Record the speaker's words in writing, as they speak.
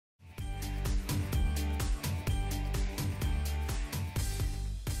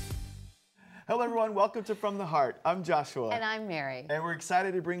Hello everyone, welcome to From the Heart. I'm Joshua. And I'm Mary. And we're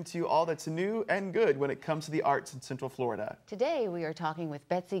excited to bring to you all that's new and good when it comes to the arts in Central Florida. Today we are talking with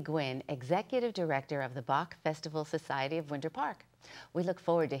Betsy Gwynn, Executive Director of the Bach Festival Society of Winter Park. We look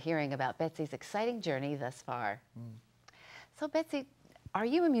forward to hearing about Betsy's exciting journey thus far. So Betsy, are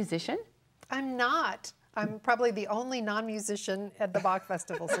you a musician? I'm not. I'm probably the only non-musician at the Bach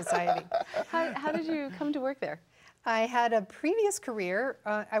Festival Society. How did you come to work there? I had a previous career.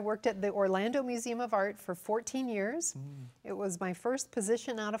 I worked at the Orlando Museum of Art for 14 years. It was my first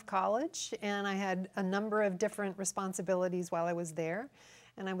position out of college, and I had a number of different responsibilities while I was there.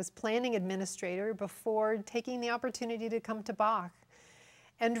 And I was planning administrator before taking the opportunity to come to Bach.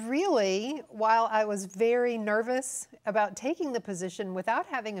 And really, while I was very nervous about taking the position without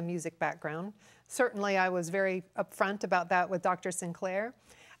having a music background, certainly I was very upfront about that with Dr. Sinclair,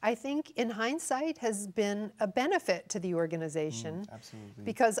 I think in hindsight has been a benefit to the organization. Absolutely.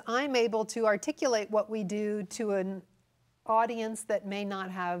 Because I'm able to articulate what we do to an audience that may not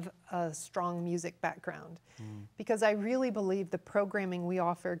have a strong music background. Because I really believe the programming we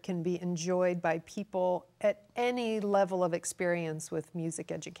offer can be enjoyed by people at any level of experience with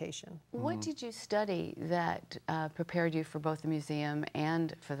music education. What did you study that prepared you for both the museum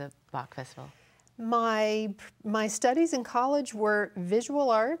and for the Bach Festival? My studies in college were visual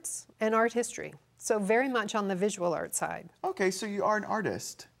arts and art history, so very much on the visual art side. Okay, so you are an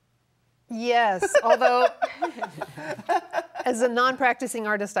artist. Yes, although as a non-practicing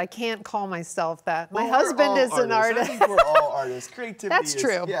artist, I can't call myself that. My husband is an artist. I think we're all artists. Creativity That's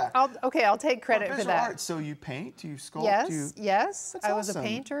true. Yeah. I'll take credit for visual that. art, so you paint, you sculpt, Yes, yes. That's I was awesome. A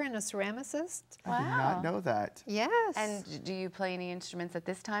painter and a ceramicist. I did not know that. Yes. And do you play any instruments at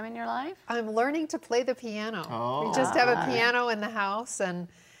this time in your life? I'm learning to play the piano. Oh, we just have a piano in the house, and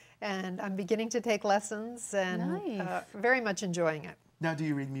I'm beginning to take lessons, and Nice. very much enjoying it. Now, do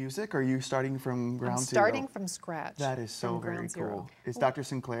you read music, or are you starting from ground I'm zero? starting from scratch. That is so from very ground zero. cool. Is Dr.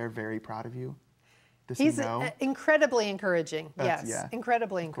 Sinclair very proud of you? Does He's he know? incredibly encouraging. That's- Yes, yeah.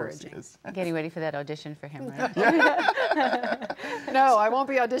 incredibly Of course he encouraging. is. Getting ready for that audition for him, right? No, I won't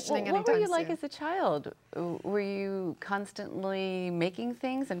be auditioning anytime What were you soon. like as a child? Were you constantly making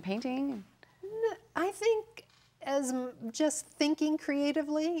things and painting? I think as just thinking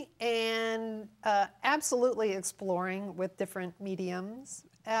creatively and absolutely exploring with different mediums.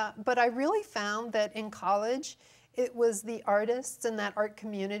 But I really found that in college, it was the artists and that art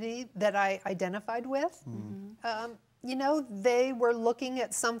community that I identified with. You know, they were looking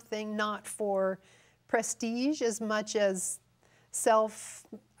at something not for prestige as much as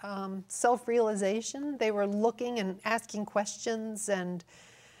self-realization. They were looking and asking questions, and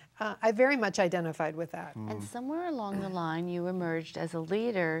I very much identified with that. And somewhere along the line, you emerged as a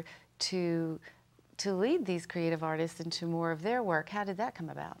leader to lead these creative artists into more of their work. How did that come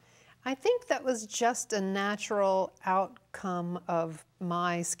about? I think that was just a natural outcome of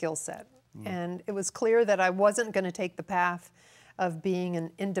my skill set. And it was clear that I wasn't going to take the path of being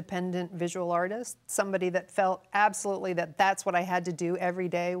an independent visual artist, somebody that felt absolutely that that's what I had to do every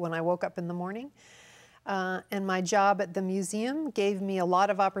day when I woke up in the morning. And my job at the museum gave me a lot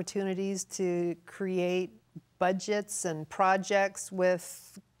of opportunities to create budgets and projects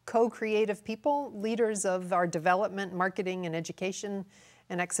with co-creative people, leaders of our development, marketing, and education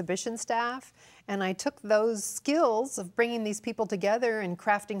and exhibition staff. And I took those skills of bringing these people together and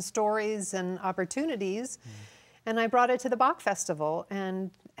crafting stories and opportunities, and I brought it to the Bach Festival and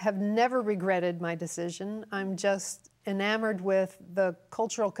have never regretted my decision. I'm just enamored with the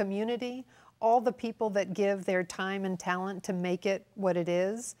cultural community, all the people that give their time and talent to make it what it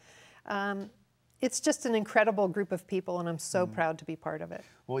is. It's just an incredible group of people, and I'm so proud to be part of it.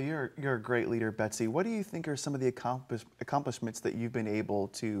 Well, you're a great leader, Betsy. What do you think are some of the accomplishments that you've been able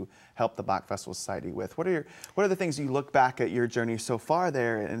to help the Bach Festival Society with? What are the things you look back at your journey so far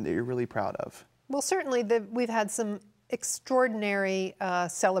there and that you're really proud of? Well, certainly we've had some extraordinary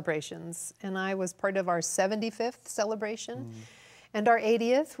celebrations, and I was part of our 75th celebration. And our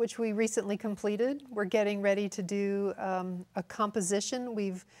 80th, which we recently completed. We're getting ready to do a composition.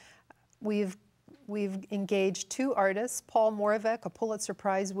 We've engaged two artists, Paul Moravec, a Pulitzer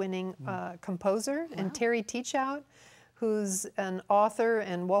Prize-winning composer, and Terry Teachout, who's an author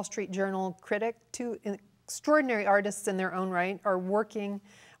and Wall Street Journal critic. Two extraordinary artists in their own right are working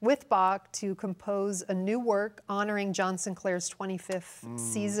with Bach to compose a new work honoring John Sinclair's 25th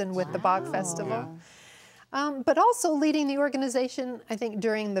season with the Bach Festival. But also leading the organization, I think,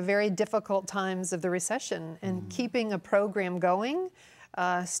 during the very difficult times of the recession and keeping a program going,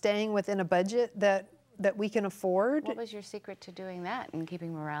 staying within a budget that we can afford. What was your secret to doing that and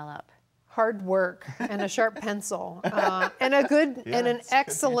keeping morale up? hard work and a sharp pencil and a good and an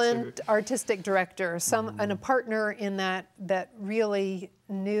excellent artistic director, and a partner in that really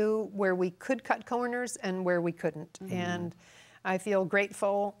knew where we could cut corners and where we couldn't. And I feel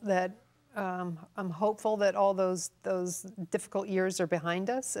grateful that I'm hopeful that all those difficult years are behind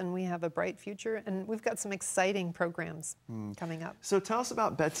us and we have a bright future, and we've got some exciting programs coming up. So tell us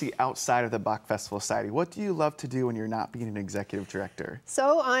about Betsy outside of the Bach Festival Society. What do you love to do when you're not being an executive director?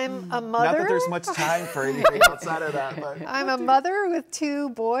 So I'm a mother. Not that there's much time for anything outside of that. But I'm a mother with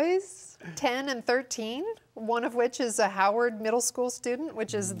 2 boys, 10 and 13, one of which is a Howard Middle School student,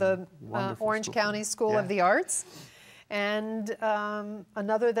 which is the Orange County School of the Arts. And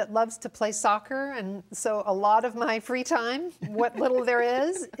another that loves to play soccer. And so a lot of my free time, what little there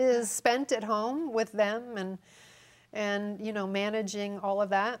is spent at home with them and you know, managing all of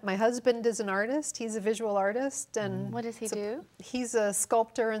that. My husband is an artist. He's a visual artist. And what does he do? He's a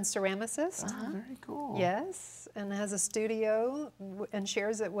sculptor and ceramicist. Very cool. Yes, and has a studio and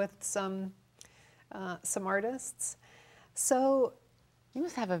shares it with some artists. So you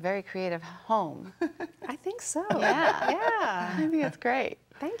must have a very creative home. I think so. Yeah. I think that's great.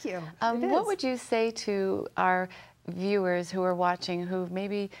 Thank you. What would you say to our viewers who are watching who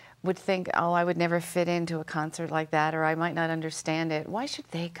maybe would think, oh, I would never fit into a concert like that, or I might not understand it? Why should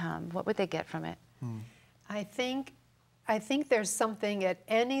they come? What would they get from it? I think there's something at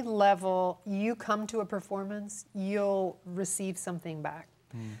any level you come to a performance, you'll receive something back.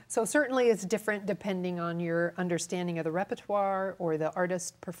 So certainly it's different depending on your understanding of the repertoire or the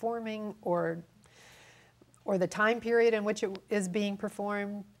artist performing or the time period in which it is being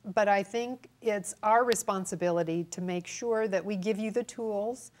performed. But I think it's our responsibility to make sure that we give you the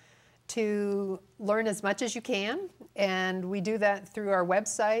tools to learn as much as you can. And we do that through our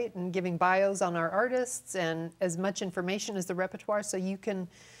website and giving bios on our artists and as much information as the repertoire, so you can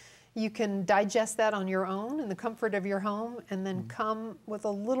digest that on your own in the comfort of your home and then come with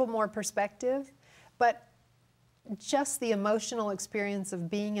a little more perspective. But just the emotional experience of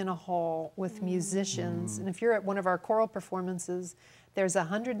being in a hall with musicians, and if you're at one of our choral performances, there's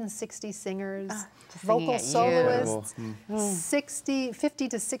 160 singers, vocal soloists, 50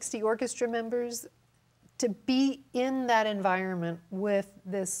 to 60 orchestra members. To be in that environment with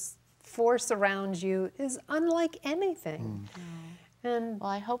this force around you is unlike anything. And well,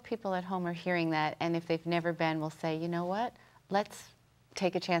 I hope people at home are hearing that, and if they've never been, will say, you know what, let's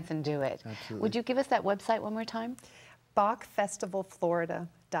take a chance and do it. Absolutely. Would you give us that website one more time?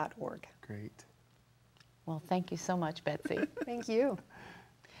 BachFestivalFlorida.org. Great. Well, thank you so much, Betsy. Thank you.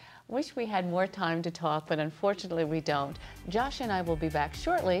 Wish we had more time to talk, but unfortunately we don't. Josh and I will be back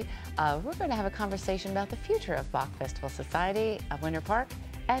shortly. We're going to have a conversation about the future of Bach Festival Society of Winter Park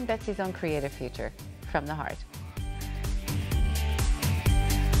and Betsy's own creative future. From the Heart.